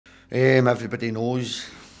Everybody knows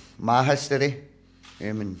my history,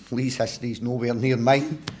 and Leigh's history is nowhere near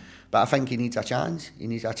mine. But I think he needs a chance. He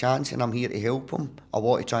needs a chance, and I'm here to help him. I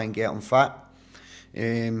want to try and get him fit.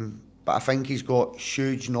 But I think he's got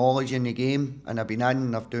huge knowledge in the game, and I've been in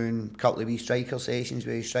and I've done a couple of wee striker sessions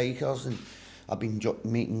with strikers, and I've been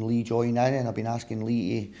making Leigh join in, and I've been asking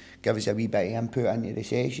Leigh to give us a wee bit of input into the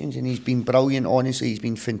sessions, and he's been brilliant. Honestly, he's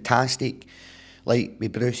been fantastic. Like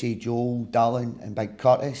with Brucey, Joel, Dylan and Big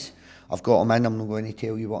Curtis, I've got him in. I'm not going to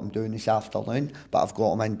tell you what I'm doing this afternoon, but I've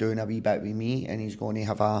got him in doing a wee bit with me, and he's going to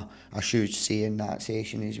have a huge say in that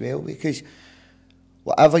session as well, because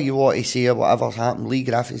whatever you want to say or whatever's happened, Leigh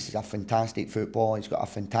Griffiths is a fantastic footballer. He's got a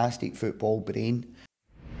fantastic football brain.